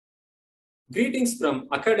Greetings from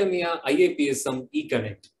Academia IAPSM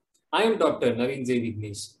eConnect. I am Dr. Naveen J.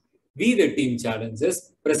 Vignesh. We, the team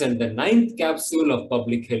Challenges, present the 9th capsule of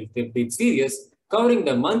Public Health Update series covering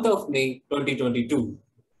the month of May 2022.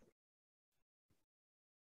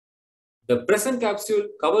 The present capsule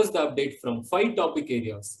covers the update from 5 topic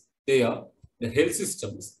areas. They are the health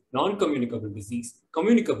systems, non-communicable disease,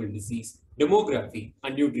 communicable disease, demography,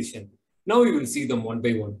 and nutrition. Now we will see them one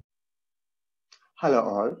by one. Hello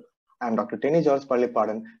all, I am Dr. Tenny George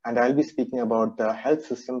Pallipadan and I will be speaking about the health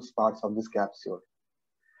systems parts of this capsule.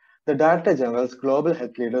 The Director General's Global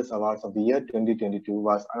Health Leaders Awards of the year 2022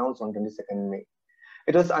 was announced on 22nd May.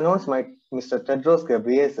 It was announced by Mr. Tedros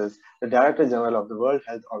Ghebreyesus, the Director General of the World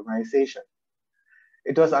Health Organization.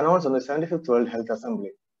 It was announced on the 75th World Health Assembly.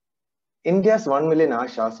 India's 1 million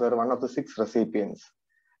ASHAs were one of the 6 recipients.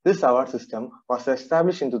 This award system was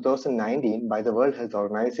established in 2019 by the World Health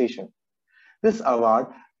Organization. This award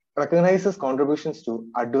recognizes contributions to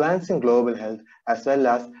advancing global health as well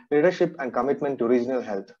as leadership and commitment to regional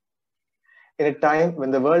health. In a time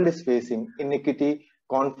when the world is facing inequity,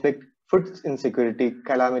 conflict, food insecurity,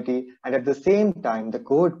 calamity, and at the same time the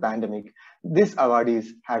COVID pandemic, these awardees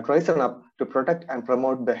have risen up to protect and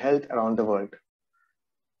promote the health around the world.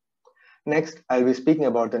 Next, I'll be speaking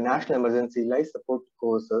about the National Emergency Life Support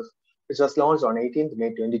Courses, which was launched on 18th May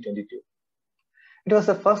 2022. It was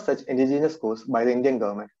the first such indigenous course by the Indian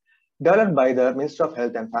government, developed by the Ministry of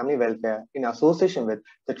Health and Family Welfare in association with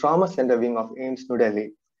the Trauma Center Wing of AIIMS, New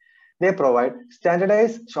Delhi. They provide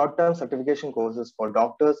standardized short-term certification courses for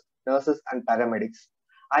doctors, nurses, and paramedics.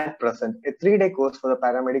 At present, a 3-day course for the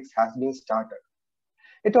paramedics has been started.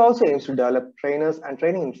 It also aims to develop trainers and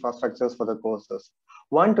training infrastructures for the courses.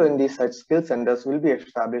 120 such skill centers will be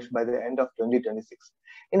established by the end of 2026.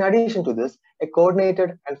 In addition to this, a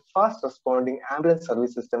coordinated and fast-responding ambulance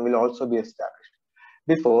service system will also be established.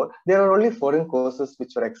 Before, there were only foreign courses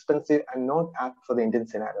which were expensive and not apt for the Indian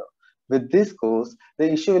scenario. With this course,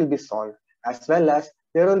 the issue will be solved, as well as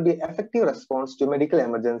there will be effective response to medical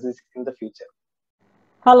emergencies in the future.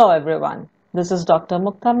 Hello everyone, this is Dr.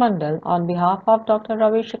 Mukta Mandal on behalf of Dr.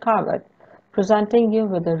 Ravi Shekhawat, presenting you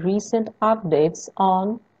with the recent updates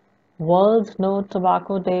on World No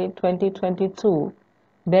Tobacco Day 2022,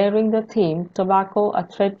 bearing the theme Tobacco, a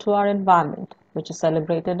Threat to Our Environment, which is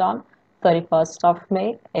celebrated on 31st of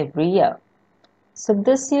May every year. So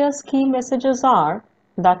this year's key messages are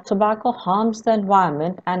that tobacco harms the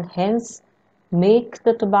environment and hence make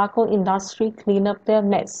the tobacco industry clean up their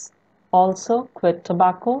mess. Also, quit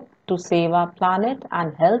tobacco to save our planet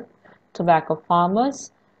and help tobacco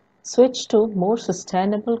farmers switch to more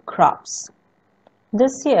sustainable crops.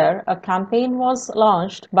 This year, a campaign was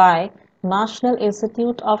launched by National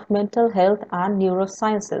Institute of Mental Health and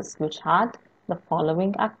Neurosciences, which had the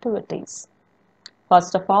following activities.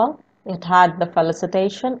 First of all, it had the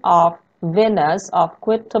felicitation of winners of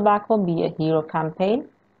Quit Tobacco Be a Hero campaign.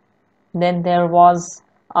 Then there was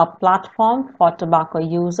a platform for tobacco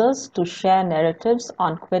users to share narratives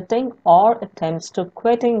on quitting or attempts to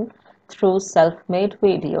quitting through self-made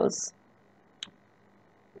videos.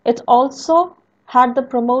 It also had the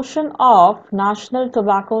promotion of National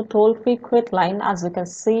Tobacco Toll-Free Quit Line, as you can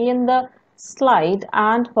see in the slide,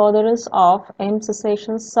 and furtherance of AIM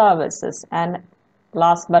cessation services. And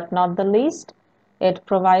last but not the least, it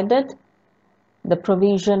provided the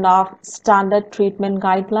provision of standard treatment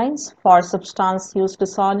guidelines for substance use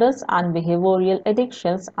disorders and behavioral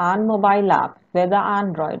addictions and mobile app, whether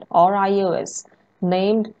Android or iOS,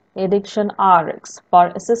 named Addiction RX, for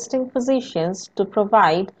assisting physicians to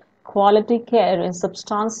provide quality care in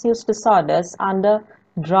substance use disorders under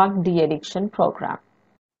drug de-addiction program.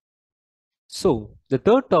 So, the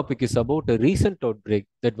third topic is about a recent outbreak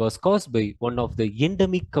that was caused by one of the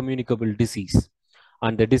endemic communicable disease,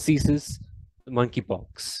 and the disease is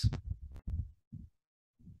monkeypox.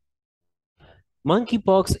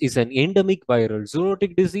 Monkeypox is an endemic viral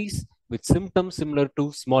zoonotic disease with symptoms similar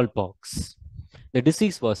to smallpox. The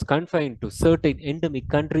disease was confined to certain endemic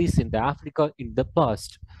countries in Africa in the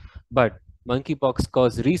past, but monkeypox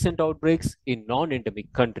caused recent outbreaks in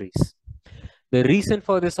non-endemic countries. The reason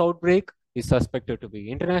for this outbreak is suspected to be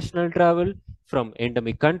international travel from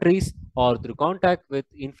endemic countries or through contact with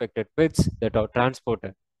infected pets that are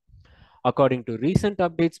transported. According to recent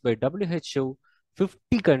updates by WHO,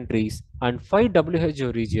 50 countries and 5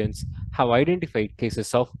 WHO regions have identified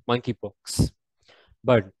cases of monkeypox.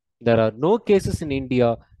 But there are no cases in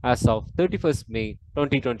India as of 31st May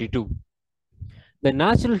 2022. The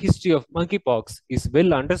natural history of monkeypox is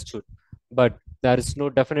well understood, but there is no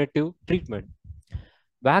definitive treatment.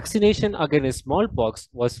 Vaccination against smallpox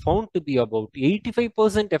was found to be about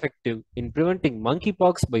 85% effective in preventing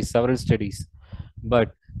monkeypox by several studies,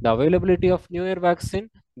 but the availability of newer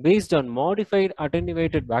vaccine based on modified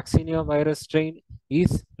attenuated vaccinia virus strain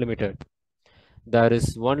is limited. There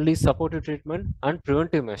is only supportive treatment and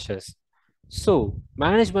preventive measures. So,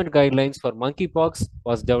 management guidelines for monkeypox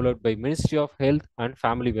was developed by Ministry of Health and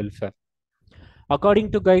Family Welfare.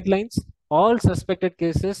 According to guidelines, all suspected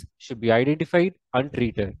cases should be identified and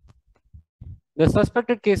treated. The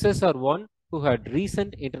suspected cases are one who had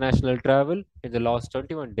recent international travel in the last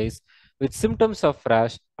 21 days with symptoms of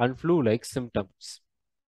rash and flu-like symptoms.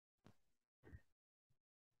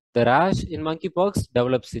 The rash in monkeypox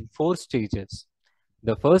develops in 4 stages.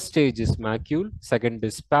 The first stage is macule, second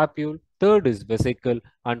is papule, third is vesicle,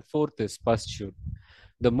 and fourth is pustule.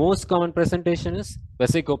 The most common presentation is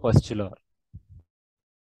vesicopustular.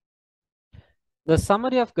 The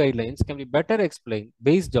summary of guidelines can be better explained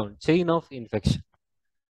based on chain of infection.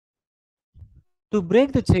 To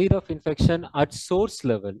break the chain of infection at source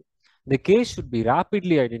level, the case should be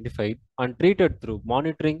rapidly identified and treated through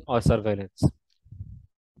monitoring or surveillance.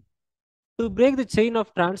 To break the chain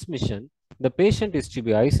of transmission, the patient is to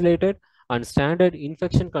be isolated and standard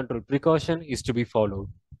infection control precaution is to be followed.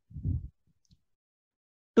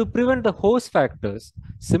 To prevent the host factors,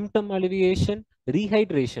 symptom alleviation,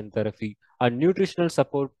 rehydration therapy, and nutritional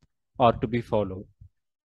support are to be followed.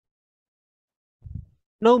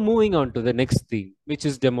 Now moving on to the next theme, which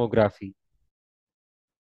is demography.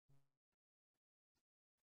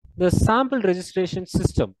 The sample registration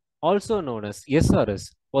system, also known as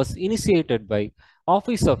SRS, was initiated by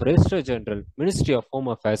Office of Registrar General, Ministry of Home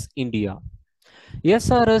Affairs, India.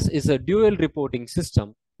 SRS is a dual reporting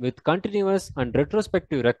system with continuous and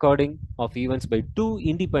retrospective recording of events by 2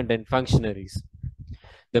 independent functionaries.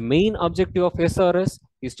 The main objective of SRS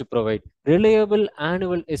is to provide reliable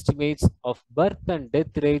annual estimates of birth and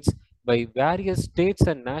death rates by various states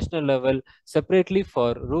and national level separately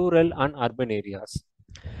for rural and urban areas.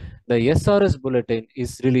 The SRS Bulletin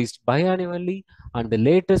is released biannually and the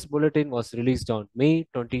latest bulletin was released on May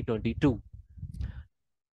 2022.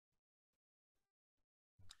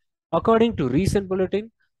 According to recent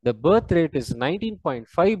bulletin, the birth rate is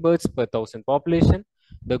 19.5 births per thousand population.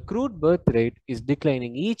 The crude birth rate is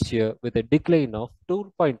declining each year with a decline of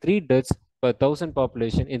 2.3 deaths per thousand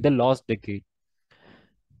population in the last decade.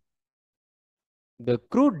 The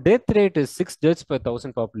crude death rate is 6 deaths per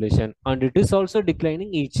thousand population and it is also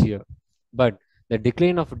declining each year. But the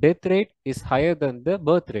decline of death rate is higher than the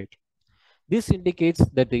birth rate. This indicates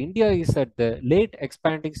that India is at the late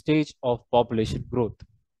expanding stage of population growth.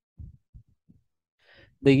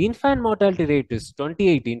 The infant mortality rate is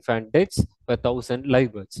 28 infant deaths per thousand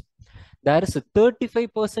live births. There is a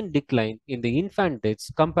 35% decline in the infant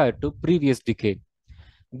deaths compared to previous decade.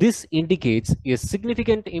 This indicates a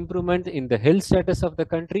significant improvement in the health status of the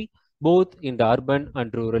country, both in the urban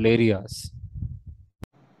and rural areas.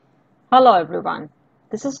 Hello everyone,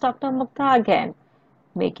 this is Dr. Mukta again,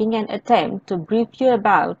 making an attempt to brief you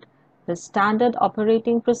about the standard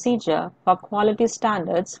operating procedure for quality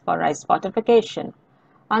standards for rice fortification.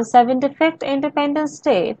 On 75th Independence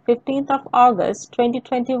Day, 15th of August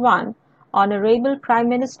 2021, Honorable Prime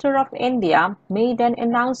Minister of India made an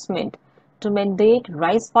announcement to mandate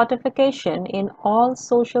rice fortification in all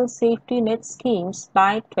social safety net schemes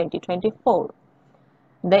by 2024.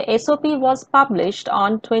 The SOP was published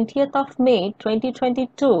on 20th of May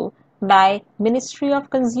 2022 by Ministry of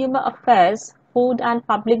Consumer Affairs, Food and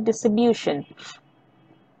Public Distribution.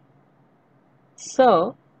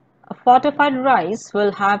 So, fortified rice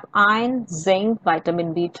will have iron, zinc,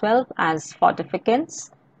 vitamin B12 as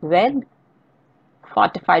fortificants, with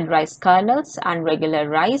fortified rice kernels and regular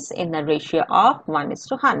rice in a ratio of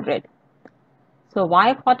 1:100. So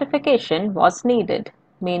why fortification was needed?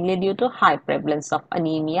 Mainly due to high prevalence of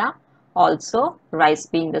anemia. Also, rice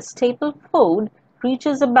being the staple food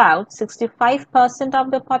reaches about 65% of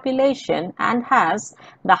the population and has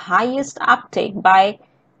the highest uptake by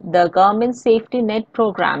the government safety net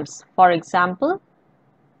programs, for example,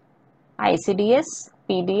 ICDS,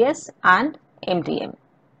 PDS and MDM.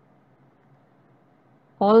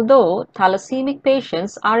 Although thalassaemic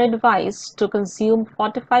patients are advised to consume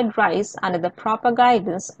fortified rice under the proper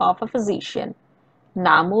guidance of a physician.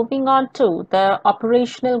 Now moving on to the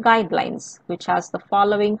operational guidelines, which has the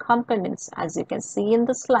following components as you can see in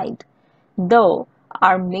the slide. Though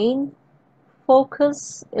our main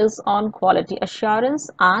focus is on quality assurance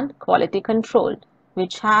and quality control,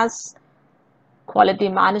 which has quality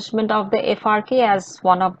management of the FRK as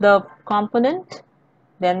one of the component.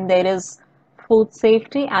 Then there is food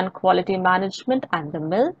safety and quality management at the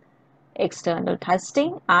mill, external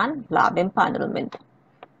testing, and lab empanelment.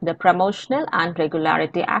 The promotional and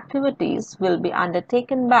regularity activities will be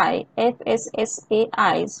undertaken by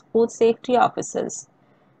FSSAI's food safety officers.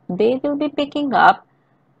 They will be picking up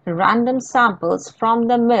random samples from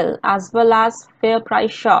the mill as well as fair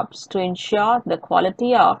price shops to ensure the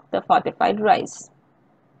quality of the fortified rice.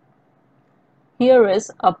 Here is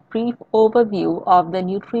a brief overview of the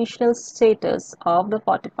nutritional status of the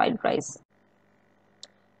fortified rice.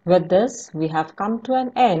 With this, we have come to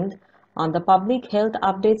an end on the Public Health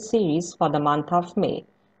Update series for the month of May.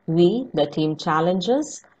 We, the team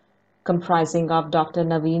challengers, comprising of Dr.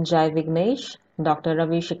 Naveen Jai Vignesh, Dr.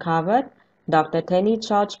 Ravi Shekhawat, Dr. Tenny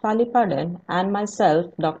George Palipadan, and myself,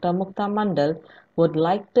 Dr. Mukta Mandal, would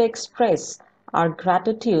like to express our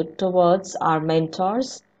gratitude towards our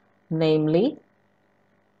mentors, namely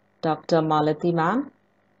Dr. Malati ma'am,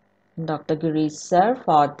 Dr. Girish sir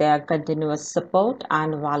for their continuous support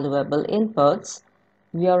and valuable inputs.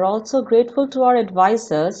 We are also grateful to our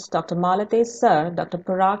advisors, Dr. Malate sir, Dr.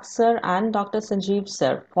 Parag sir, and Dr. Sanjeev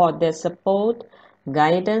sir for their support,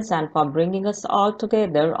 guidance, and for bringing us all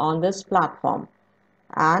together on this platform.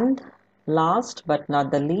 And last but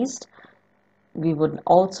not the least, we would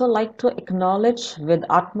also like to acknowledge with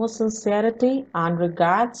utmost sincerity and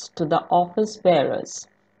regards to the office bearers.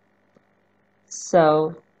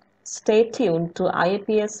 So, stay tuned to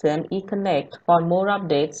IAPSM eConnect for more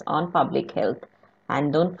updates on public health.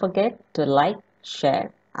 And don't forget to like,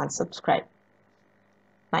 share, and subscribe.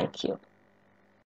 Thank you.